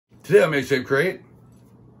Today on Make Shape Create,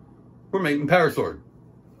 we're making Power Sword.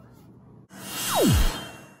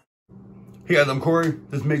 Hey guys, I'm Corey,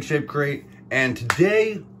 this is Make Shape Create, and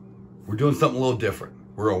today we're doing something a little different.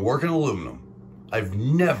 We're gonna work in aluminum. I've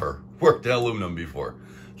never worked in aluminum before.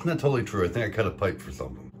 It's not totally true. I think I cut a pipe for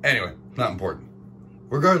something. Anyway, it's not important.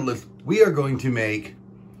 Regardless, we are going to make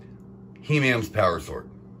Heman's Power Sword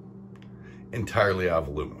entirely out of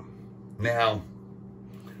aluminum. Now,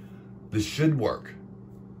 this should work,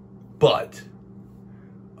 but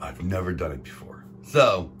I've never done it before.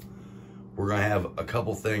 So we're gonna have a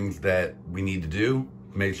couple things that we need to do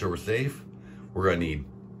to make sure we're safe. We're gonna need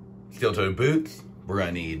steel-toed boots. We're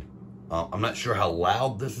gonna need, I'm not sure how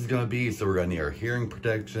loud this is gonna be, so we're gonna need our hearing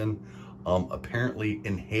protection. Apparently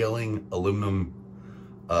inhaling aluminum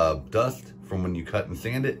dust from when you cut and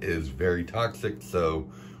sand it is very toxic, so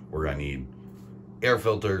we're gonna need air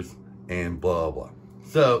filters and blah, blah.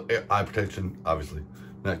 So eye protection, obviously,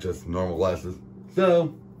 not just normal glasses.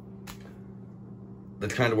 So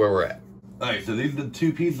that's kind of where we're at. All right, so these are the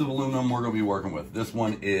two pieces of aluminum we're gonna be working with. This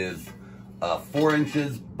one is 4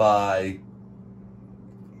 inches by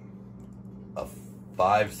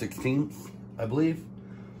 5/16, I believe,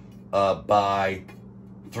 by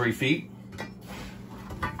 3 feet.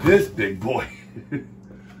 This big boy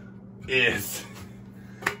is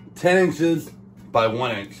 10 inches by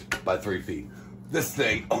 1 inch by 3 feet. This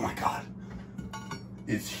thing, oh my God,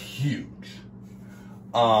 it's huge.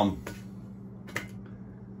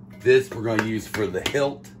 This we're gonna use for the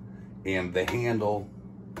hilt and the handle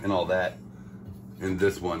and all that. And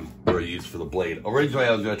this one we're gonna use for the blade. Originally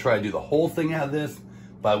I was gonna try to do the whole thing out of this,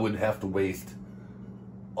 but I would have to waste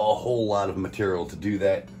a whole lot of material to do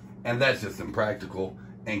that. And that's just impractical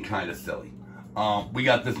and kind of silly. We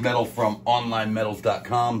got this metal from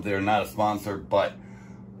onlinemetals.com. They're not a sponsor, but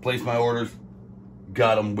placed my orders,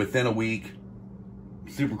 got them within a week.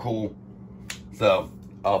 Super cool. So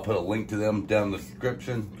I'll put a link to them down in the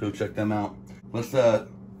description. Go check them out. Let's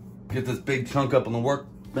get this big chunk up on the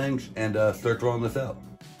workbench and start throwing this out.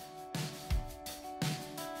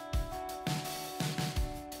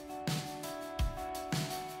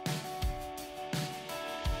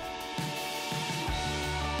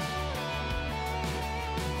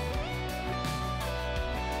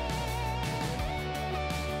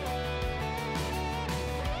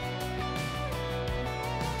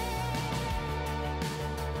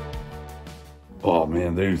 Oh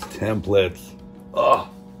man, those templates. Oh.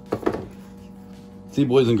 See,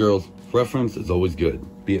 boys and girls, reference is always good,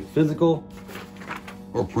 be it physical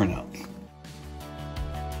or printouts.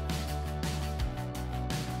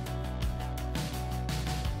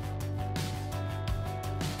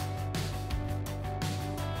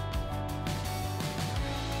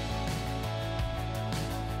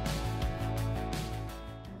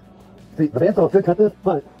 See, the bandsaw could cut this,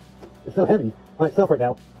 but it's so heavy by itself right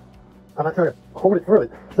now. I'm not trying to hold it through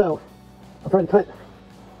it, so I'm trying to cut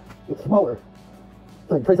it smaller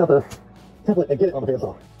so I can trace out the template and get it on the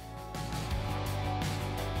bandsaw.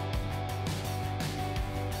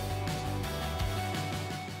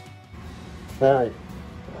 Alright,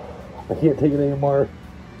 I can't take it anymore.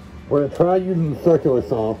 We're going to try using the circular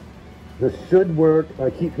saw. This should work. I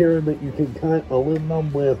keep hearing that you can cut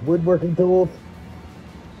aluminum with woodworking tools.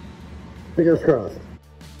 Fingers crossed.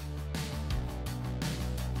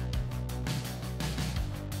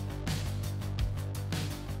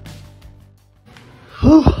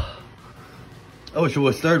 Whew. I wish I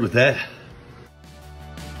would have started with that.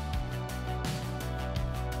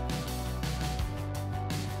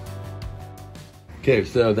 Okay,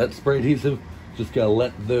 so that spray adhesive, just gotta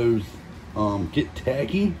let those get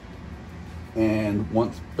tacky. And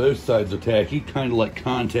once both sides are tacky, kind of like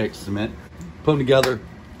contact cement, put them together,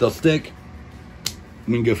 they'll stick, and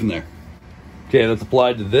we can go from there. Okay, that's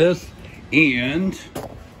applied to this and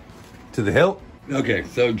to the hilt. Okay,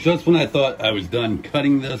 so just when I thought I was done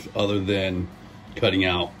cutting this, other than cutting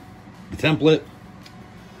out the template,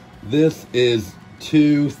 this is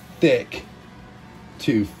too thick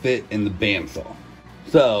to fit in the bandsaw.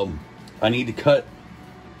 So I need to cut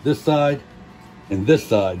this side and this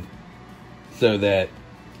side so that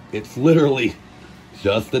it's literally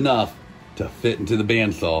just enough to fit into the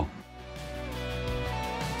bandsaw.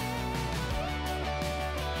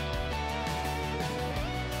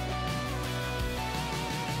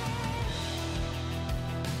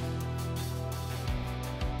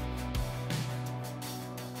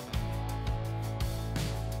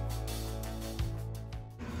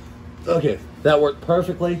 Okay, that worked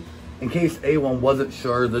perfectly. In case anyone wasn't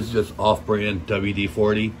sure, this is just off-brand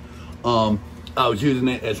WD-40. I was using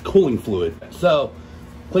it as cooling fluid. So,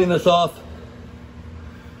 clean this off.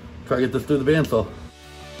 Try to get this through the bandsaw.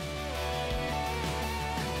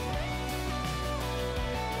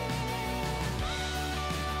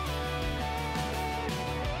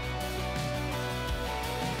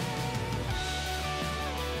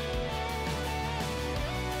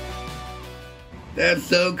 That's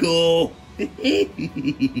so cool.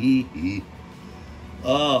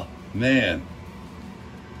 Oh, man.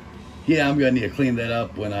 Yeah, I'm gonna need to clean that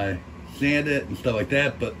up when I sand it and stuff like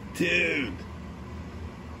that, but dude,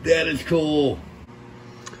 that is cool.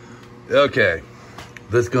 Okay,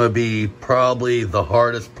 this is gonna be probably the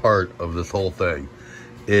hardest part of this whole thing.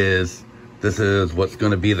 This is what's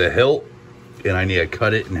gonna be the hilt, and I need to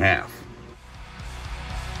cut it in half.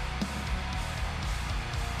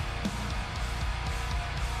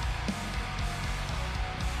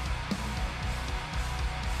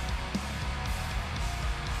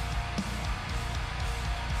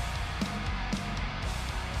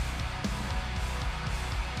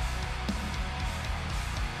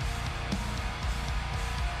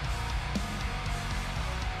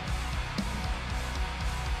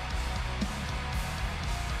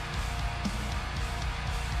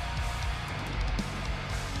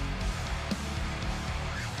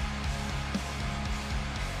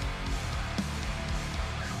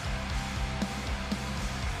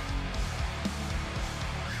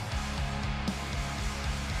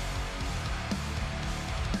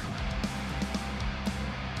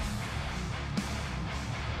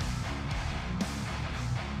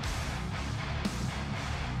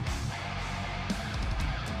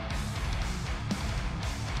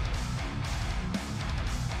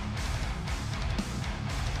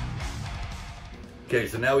 Okay,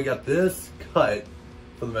 so now we got this cut,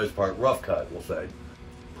 for the most part, rough cut, we'll say.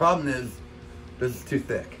 Problem is, this is too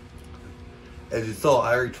thick. As you saw,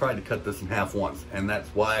 I already tried to cut this in half once, and that's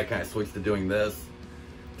why I kind of switched to doing this,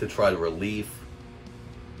 to try to relieve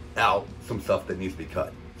out some stuff that needs to be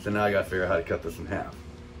cut. So now I gotta figure out how to cut this in half,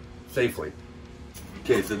 safely.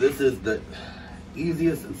 Okay, so this is the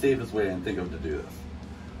easiest and safest way I can think of to do this.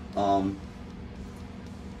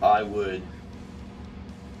 I would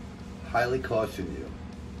highly caution you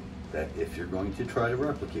that if you're going to try to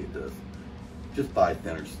replicate this, just buy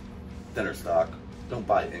thinner stock. Don't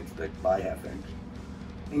buy inch thick, buy half inch.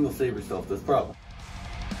 And you'll save yourself this problem.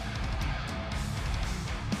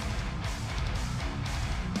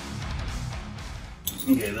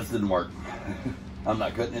 Okay, this didn't work. I'm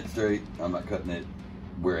not cutting it straight. I'm not cutting it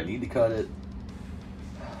where I need to cut it.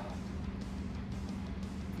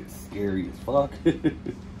 It's scary as fuck.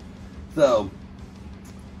 So,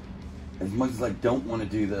 as much as I don't want to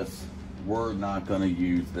do this, we're not going to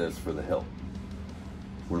use this for the hilt.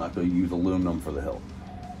 We're not going to use aluminum for the hilt.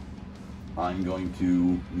 I'm going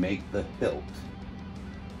to make the hilt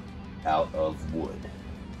out of wood.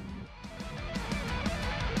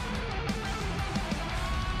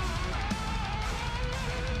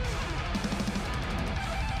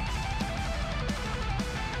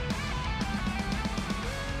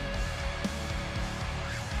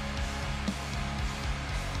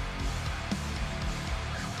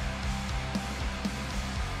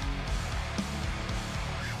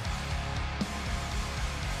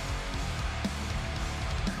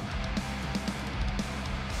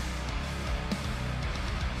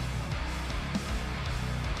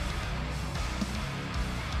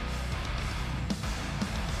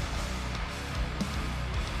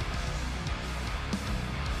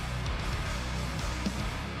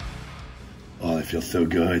 Oh, it feels so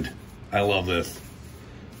good. I love this.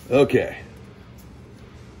 Okay.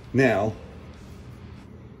 Now,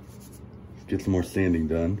 let's get some more sanding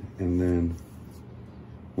done. And then,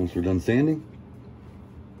 once we're done sanding,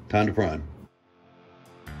 time to prime.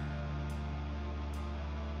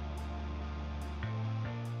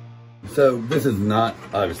 So, this is not,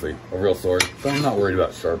 obviously, a real sword. So I'm not worried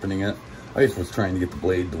about sharpening it. I just was trying to get the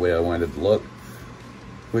blade the way I wanted it to look,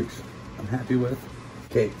 which I'm happy with.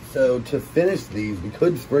 Okay, so to finish these, we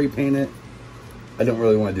could spray paint it. I don't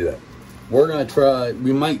really want to do that. We're gonna try,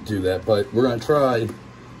 we might do that, but we're gonna try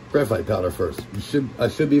graphite powder first. I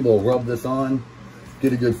should be able to rub this on,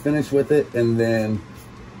 get a good finish with it, and then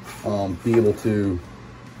be able to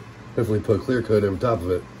hopefully put a clear coat over top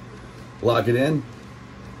of it. Lock it in.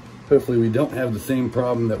 Hopefully we don't have the same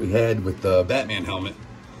problem that we had with the Batman helmet.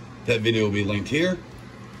 That video will be linked here.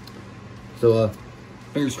 So,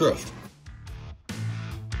 fingers crossed.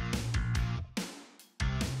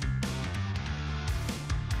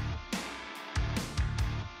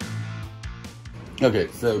 Okay,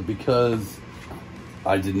 so because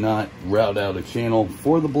I did not route out a channel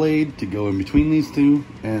for the blade to go in between these two,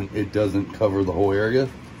 and it doesn't cover the whole area,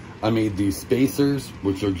 I made these spacers,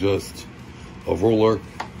 which are just a roller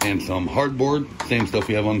and some hardboard, same stuff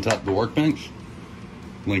we have on top of the workbench.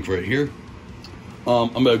 Link right here.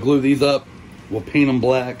 I'm gonna glue these up. We'll paint them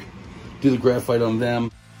black, do the graphite on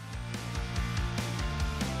them.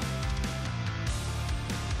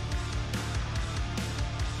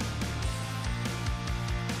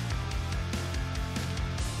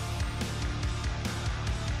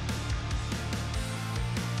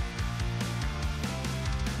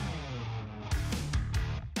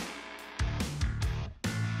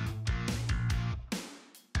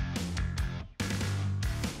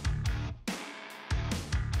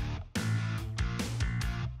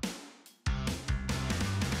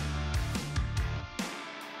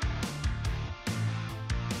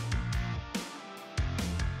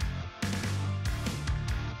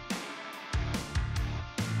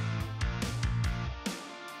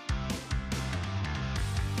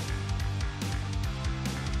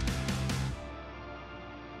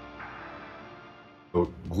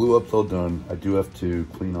 glue up's all done. I do have to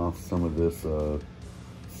clean off some of this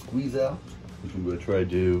squeeze out, which I'm going to try to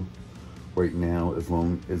do right now, as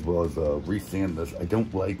well as resand this. I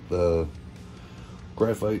don't like the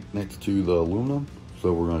graphite next to the aluminum,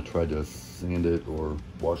 so we're going to try to sand it or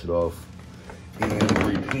wash it off and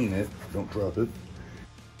repaint it. Don't drop it.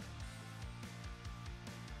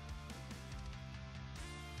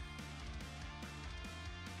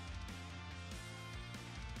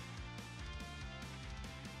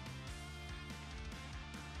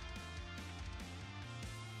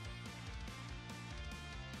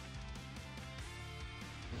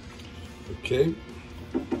 Okay,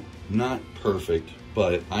 not perfect,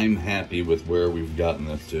 but I'm happy with where we've gotten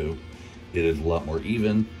this to. It is a lot more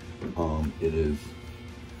even. It is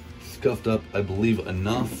scuffed up, I believe,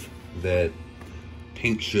 enough that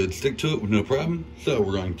paint should stick to it with no problem. So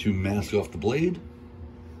we're going to mask off the blade,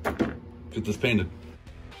 get this painted.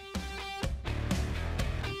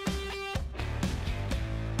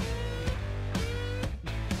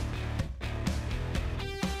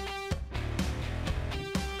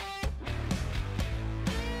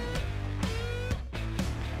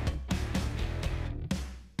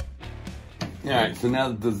 All right, so now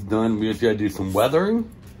that this is done, we just gotta do some weathering.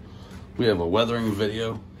 We have a weathering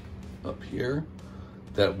video up here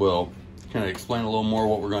that will kind of explain a little more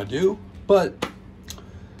what we're gonna do, but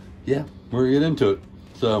yeah, we're gonna get into it.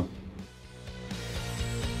 So,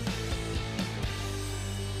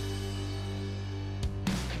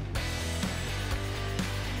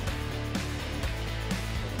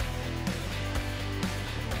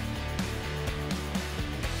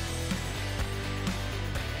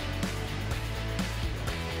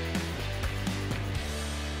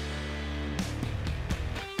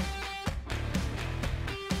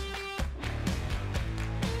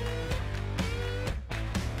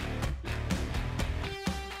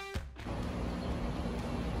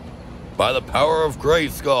 by the power of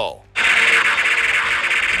Grayskull.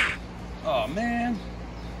 Oh man,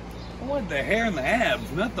 I wanted the hair and the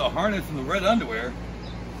abs, not the harness and the red underwear.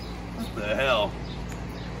 What the hell?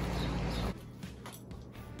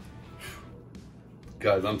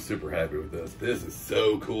 Guys, I'm super happy with this. This is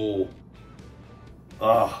so cool.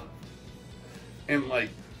 And like,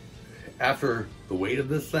 after the weight of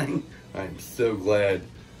this thing, I'm so glad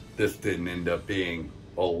this didn't end up being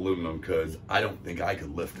all aluminum, because I don't think I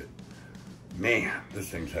could lift it. Man, this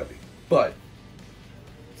thing's heavy, but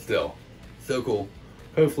still, so cool.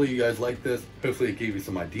 Hopefully you guys like this. Hopefully it gave you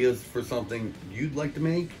some ideas for something you'd like to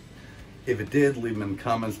make. If it did, leave them in the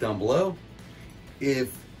comments down below.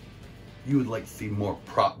 If you would like to see more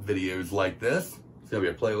prop videos like this, there's gonna be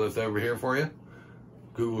a playlist over here for you.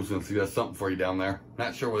 Google's gonna suggest something for you down there.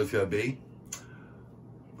 Not sure what it's gonna be.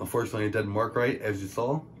 Unfortunately, it doesn't work right, as you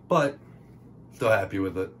saw, but still happy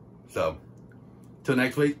with it. So, till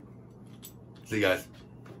next week. See you guys.